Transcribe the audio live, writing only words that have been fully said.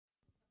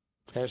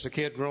as a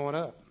kid growing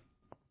up.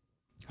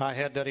 I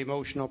had that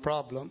emotional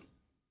problem.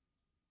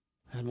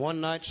 And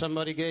one night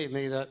somebody gave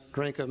me that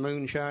drink of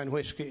moonshine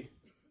whiskey.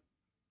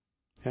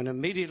 And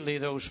immediately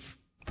those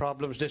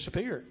problems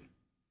disappeared.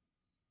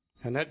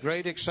 And that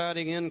great,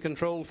 exciting,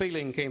 in-control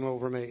feeling came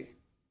over me.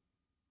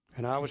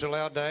 And I was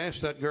allowed to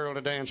ask that girl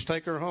to dance,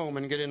 take her home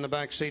and get in the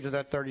back seat of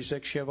that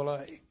 36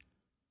 Chevrolet.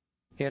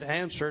 It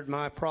answered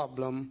my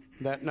problem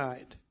that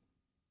night.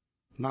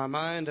 My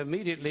mind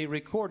immediately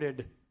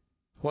recorded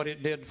what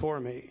it did for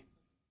me.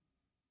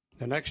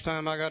 The next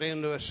time I got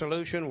into a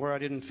solution where I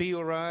didn't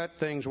feel right,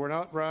 things were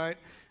not right,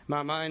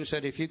 my mind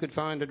said, if you could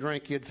find a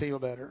drink, you'd feel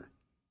better.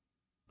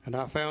 And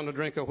I found a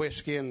drink of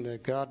whiskey,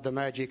 and God, the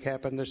magic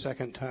happened the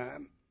second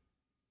time.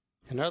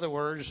 In other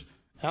words,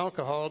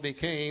 alcohol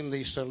became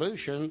the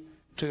solution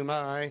to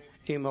my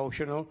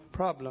emotional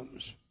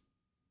problems.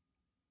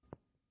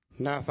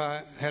 Now, if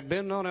I had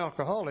been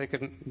non-alcoholic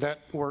and that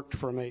worked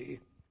for me,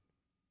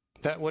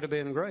 that would have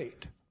been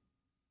great.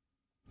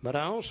 But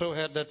I also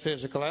had that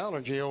physical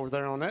allergy over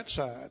there on that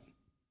side.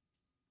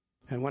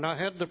 And when I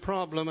had the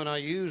problem and I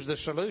used the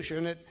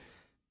solution,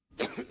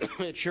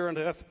 it sure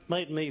enough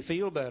made me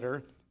feel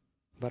better,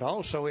 but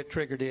also it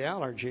triggered the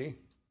allergy,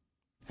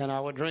 and I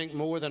would drink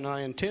more than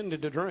I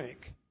intended to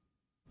drink,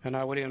 and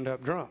I would end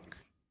up drunk.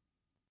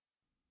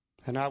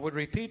 And I would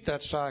repeat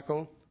that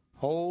cycle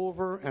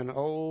over and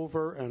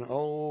over and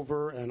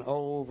over and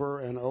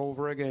over and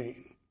over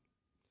again.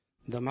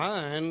 The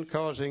mind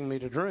causing me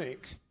to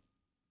drink,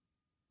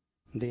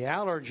 the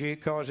allergy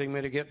causing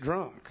me to get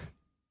drunk,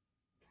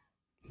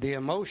 the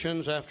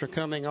emotions after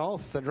coming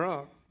off the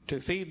drunk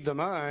to feed the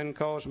mind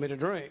caused me to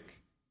drink.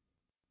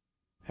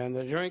 And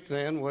the drink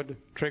then would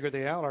trigger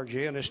the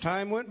allergy, and as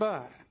time went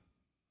by,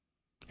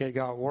 it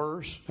got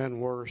worse and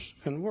worse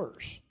and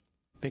worse.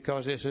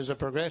 Because this is a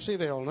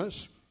progressive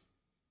illness,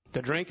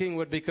 the drinking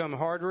would become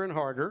harder and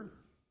harder,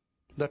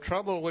 the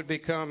trouble would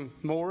become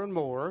more and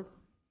more,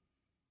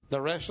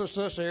 the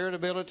restlessness,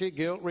 irritability,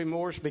 guilt,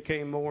 remorse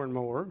became more and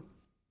more,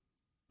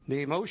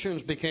 the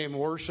emotions became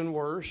worse and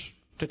worse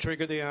to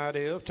trigger the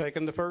idea of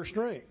taking the first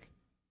drink.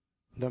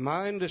 The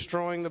mind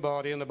destroying the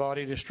body and the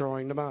body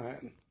destroying the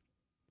mind.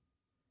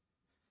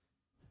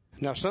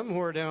 Now,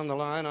 somewhere down the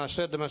line, I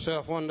said to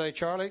myself one day,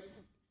 Charlie,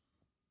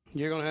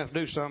 you're going to have to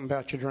do something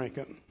about your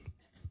drinking.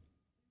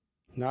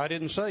 Now, I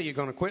didn't say you're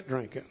going to quit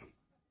drinking.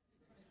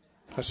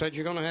 I said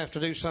you're going to have to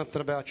do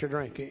something about your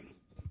drinking.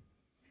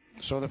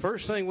 So the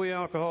first thing we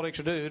alcoholics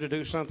do to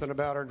do something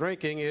about our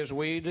drinking is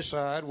we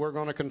decide we're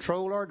going to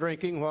control our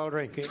drinking while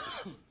drinking.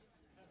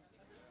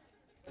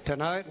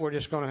 Tonight, we're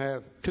just going to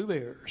have 2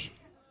 beers.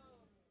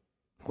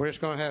 We're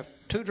just going to have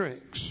 2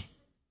 drinks.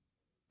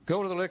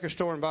 Go to the liquor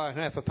store and buy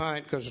half a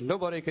pint, because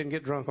nobody can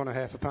get drunk on a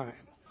half a pint.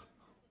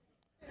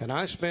 And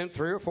I spent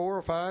 3 or 4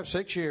 or 5,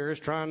 6 years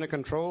trying to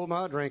control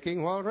my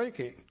drinking while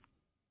drinking.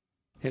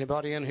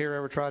 Anybody in here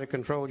ever try to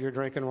control your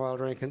drinking while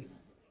drinking?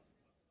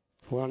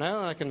 Well,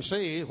 now I can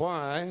see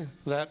why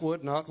that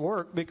would not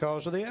work,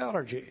 because of the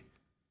allergy.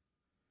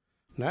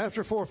 Now,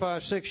 after 4,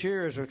 5, 6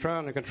 years of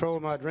trying to control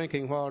my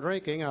drinking while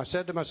drinking, I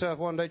said to myself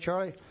one day,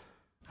 Charlie,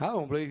 I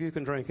don't believe you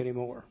can drink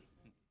anymore.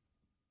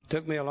 It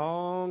took me a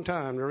long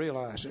time to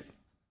realize it.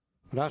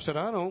 But I said,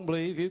 I don't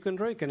believe you can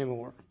drink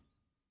anymore.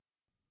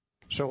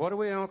 So what do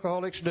we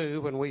alcoholics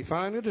do when we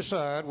finally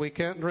decide we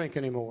can't drink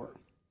anymore?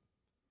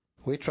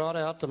 We trot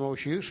out the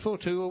most useful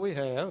tool we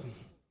have.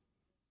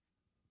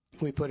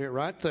 We put it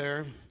right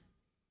there,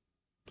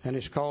 and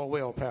it's called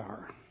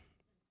willpower.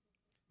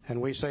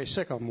 And we say,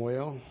 sick 'em,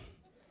 Will.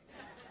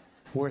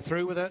 We're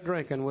through with that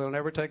drinking. We'll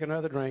never take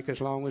another drink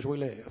as long as we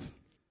live.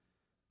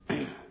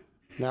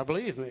 Now,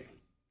 believe me,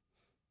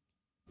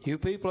 you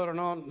people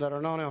that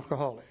are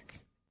non-alcoholic,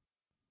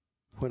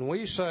 when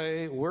we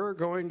say we're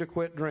going to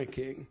quit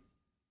drinking,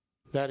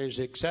 that is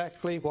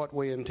exactly what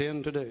we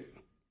intend to do.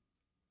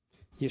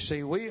 You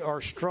see, we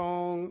are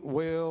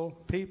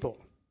strong-willed people.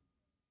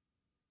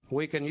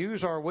 We can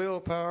use our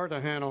willpower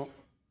to handle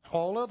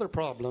all other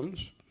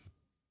problems,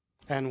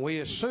 and we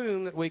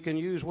assume that we can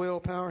use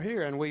willpower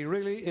here, and we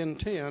really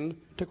intend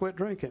to quit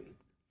drinking.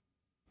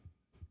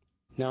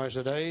 Now, as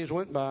the days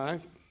went by,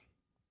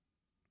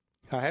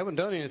 I haven't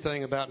done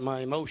anything about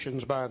my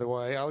emotions, by the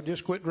way. I would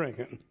just quit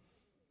drinking.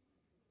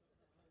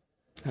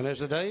 And as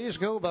the days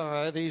go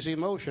by, these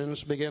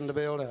emotions begin to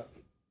build up.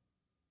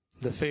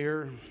 The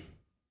fear,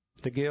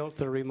 the guilt,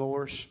 the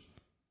remorse,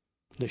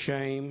 the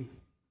shame,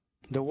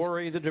 the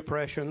worry, the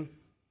depression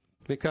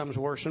becomes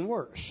worse and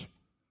worse.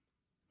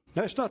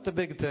 Now, it's not the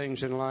big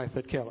things in life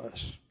that kill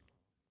us.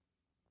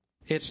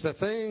 It's the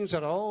things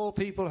that all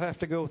people have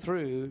to go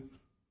through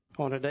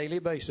on a daily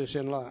basis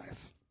in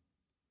life.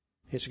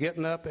 It's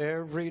getting up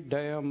every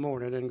damn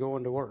morning and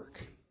going to work.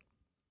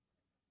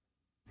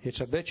 It's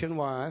a bitching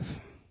wife.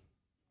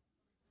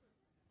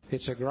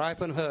 It's a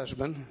griping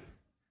husband.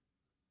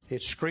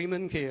 It's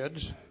screaming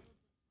kids.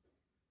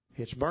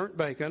 It's burnt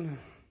bacon.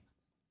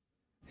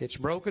 It's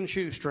broken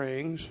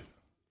shoestrings.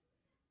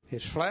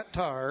 It's flat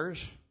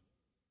tires.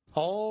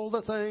 All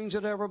the things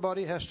that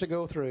everybody has to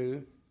go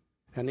through,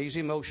 and these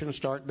emotions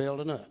start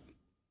building up.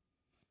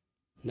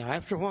 Now,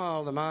 after a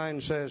while, the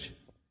mind says,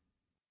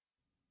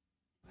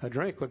 a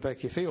drink would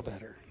make you feel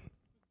better.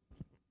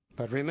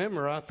 But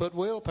remember, I put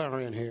willpower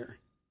in here.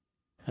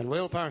 And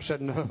willpower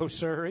said, no,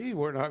 sirree,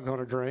 we're not going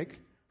to drink.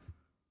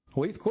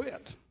 We've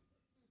quit.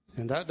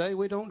 And that day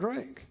we don't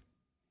drink.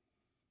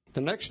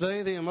 The next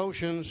day the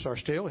emotions are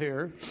still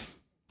here,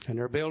 and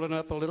they're building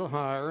up a little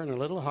higher and a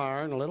little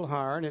higher and a little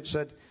higher. And it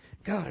said,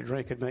 God, a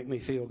drink would make me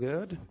feel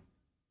good.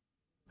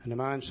 And the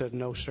mind said,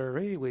 no,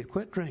 sirree, we've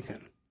quit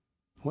drinking.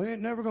 We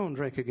ain't never going to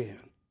drink again.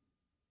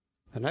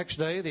 The next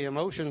day the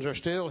emotions are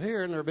still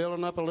here, and they're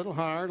building up a little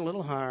higher and a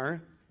little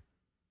higher.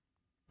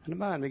 And the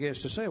mind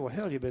begins to say, well,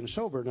 hell, you've been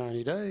sober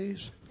 90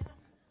 days.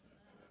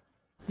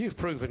 You've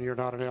proven you're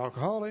not an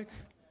alcoholic.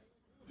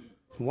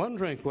 One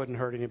drink wouldn't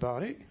hurt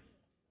anybody.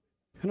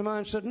 And the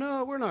mind said,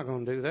 no, we're not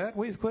going to do that.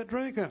 We've quit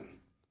drinking.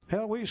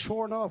 Hell, we've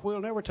sworn off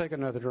we'll never take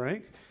another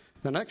drink.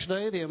 The next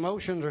day, the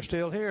emotions are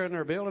still here, and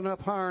they're building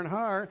up higher and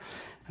higher.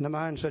 And the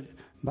mind said,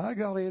 by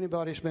golly,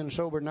 anybody that's been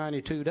sober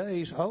 92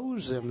 days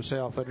owes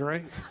themselves a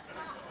drink.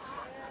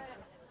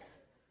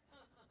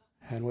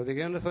 And we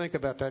begin to think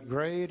about that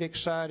great,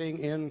 exciting,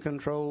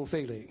 in-control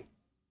feeling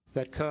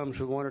that comes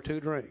with one or two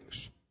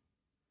drinks.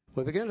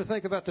 We begin to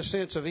think about the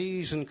sense of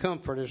ease and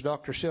comfort as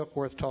Dr.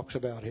 Silkworth talks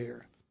about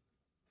here.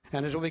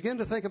 And as we begin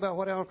to think about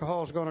what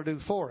alcohol is going to do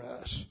for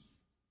us,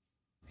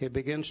 it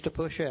begins to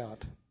push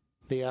out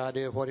the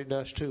idea of what it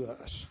does to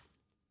us.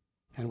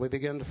 And we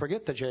begin to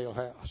forget the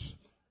jailhouse.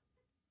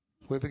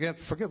 We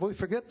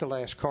forget the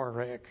last car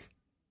wreck.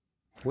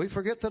 We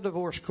forget the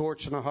divorce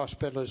courts and the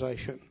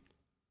hospitalization.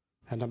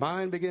 And the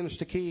mind begins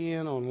to key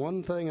in on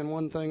one thing and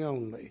one thing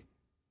only,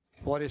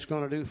 what it's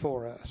going to do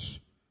for us.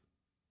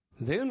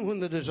 Then when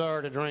the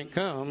desire to drink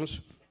comes,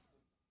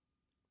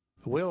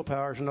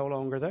 willpower is no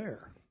longer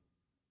there.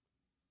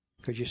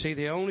 Because you see,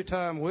 the only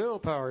time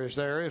willpower is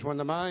there is when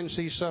the mind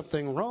sees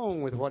something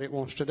wrong with what it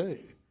wants to do.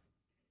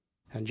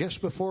 And just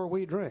before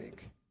we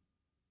drink,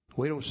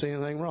 we don't see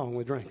anything wrong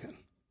with drinking.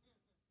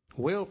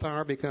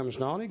 Willpower becomes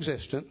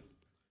non-existent.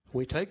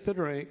 We take the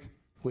drink.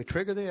 We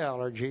trigger the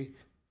allergy.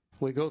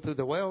 We go through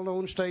the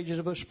well-known stages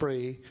of a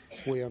spree.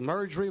 We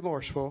emerge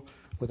remorseful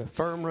with a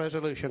firm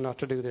resolution not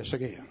to do this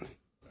again.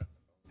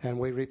 And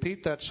we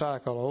repeat that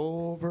cycle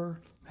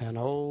over and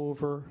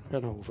over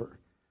and over.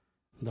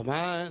 The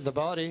mind, the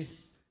body,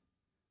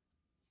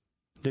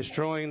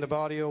 destroying the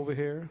body over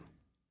here.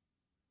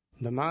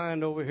 The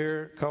mind over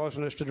here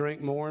causing us to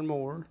drink more and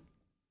more.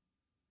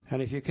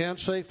 And if you can't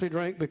safely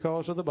drink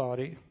because of the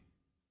body,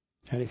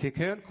 and if you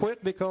can't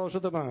quit because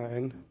of the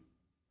mind,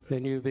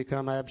 then you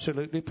become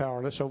absolutely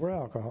powerless over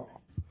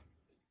alcohol.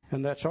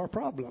 And that's our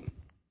problem.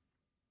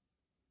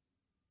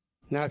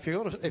 Now, if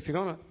you're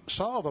going to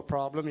solve a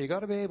problem, you've got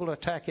to be able to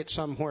attack it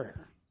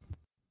somewhere.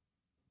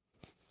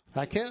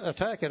 I can't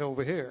attack it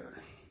over here.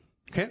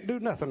 Can't do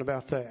nothing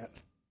about that.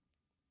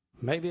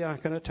 Maybe I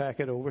can attack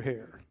it over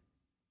here.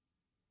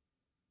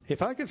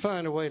 If I could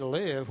find a way to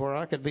live where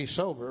I could be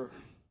sober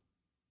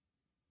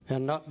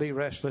and not be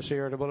restless,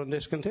 irritable, and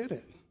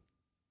discontented.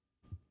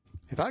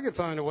 If I could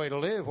find a way to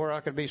live where I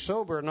could be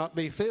sober and not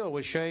be filled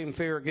with shame,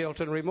 fear,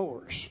 guilt, and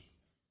remorse.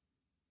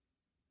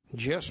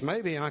 Just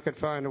maybe I could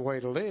find a way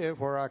to live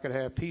where I could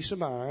have peace of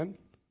mind,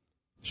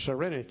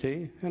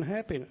 serenity, and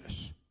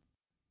happiness.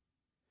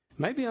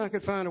 Maybe I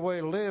could find a way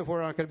to live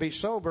where I could be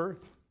sober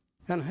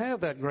and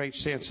have that great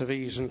sense of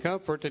ease and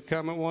comfort that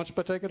come at once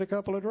by taking a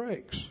couple of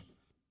drinks.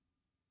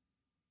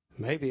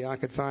 Maybe I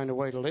could find a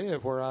way to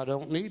live where I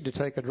don't need to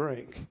take a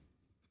drink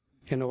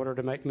in order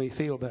to make me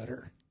feel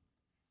better.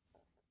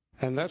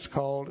 And that's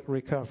called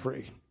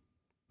recovery.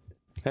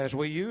 As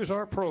we use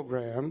our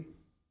program,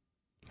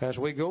 as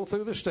we go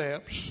through the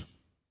steps,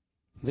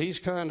 these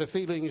kind of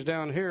feelings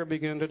down here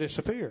begin to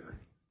disappear.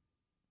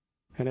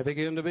 And they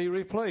begin to be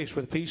replaced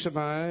with peace of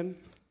mind,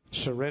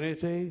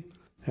 serenity,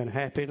 and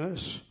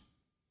happiness.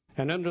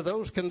 And under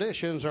those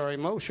conditions, our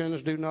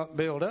emotions do not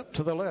build up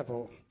to the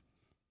level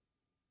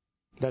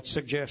that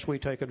suggests we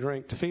take a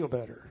drink to feel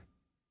better,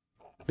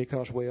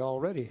 because we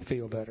already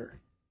feel better.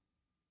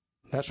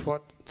 That's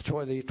what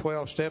the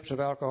 12 steps of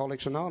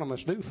Alcoholics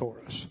Anonymous do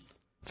for us.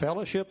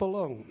 Fellowship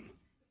alone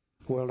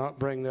will not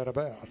bring that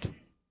about.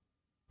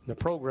 The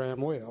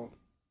program will.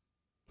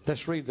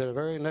 Let's read the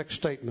very next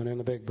statement in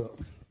the big book.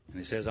 And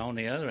it says, on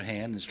the other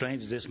hand, and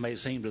strange as this may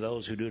seem to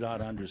those who do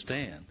not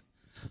understand,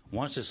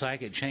 once a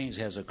psychic change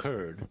has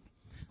occurred,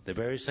 the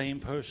very same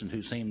person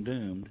who seemed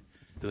doomed,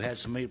 who had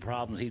so many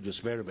problems he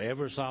despaired of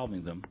ever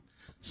solving them,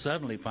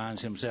 suddenly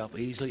finds himself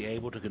easily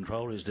able to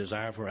control his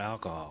desire for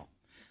alcohol.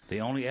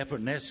 The only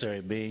effort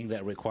necessary being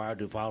that required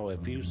to follow a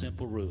few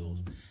simple rules.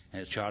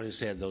 And as Charlie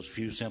said, those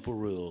few simple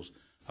rules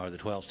are the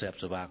 12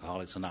 steps of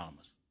Alcoholics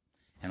Anonymous.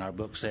 And our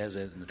book says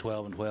that in the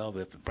 12 and 12,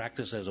 if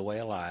practiced as a way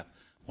of life,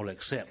 will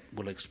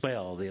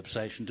expel the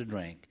obsession to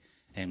drink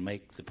and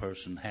make the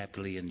person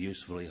happily and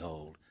usefully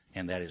whole.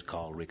 And that is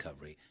called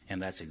recovery.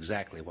 And that's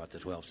exactly what the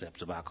 12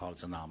 steps of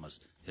Alcoholics Anonymous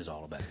is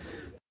all about.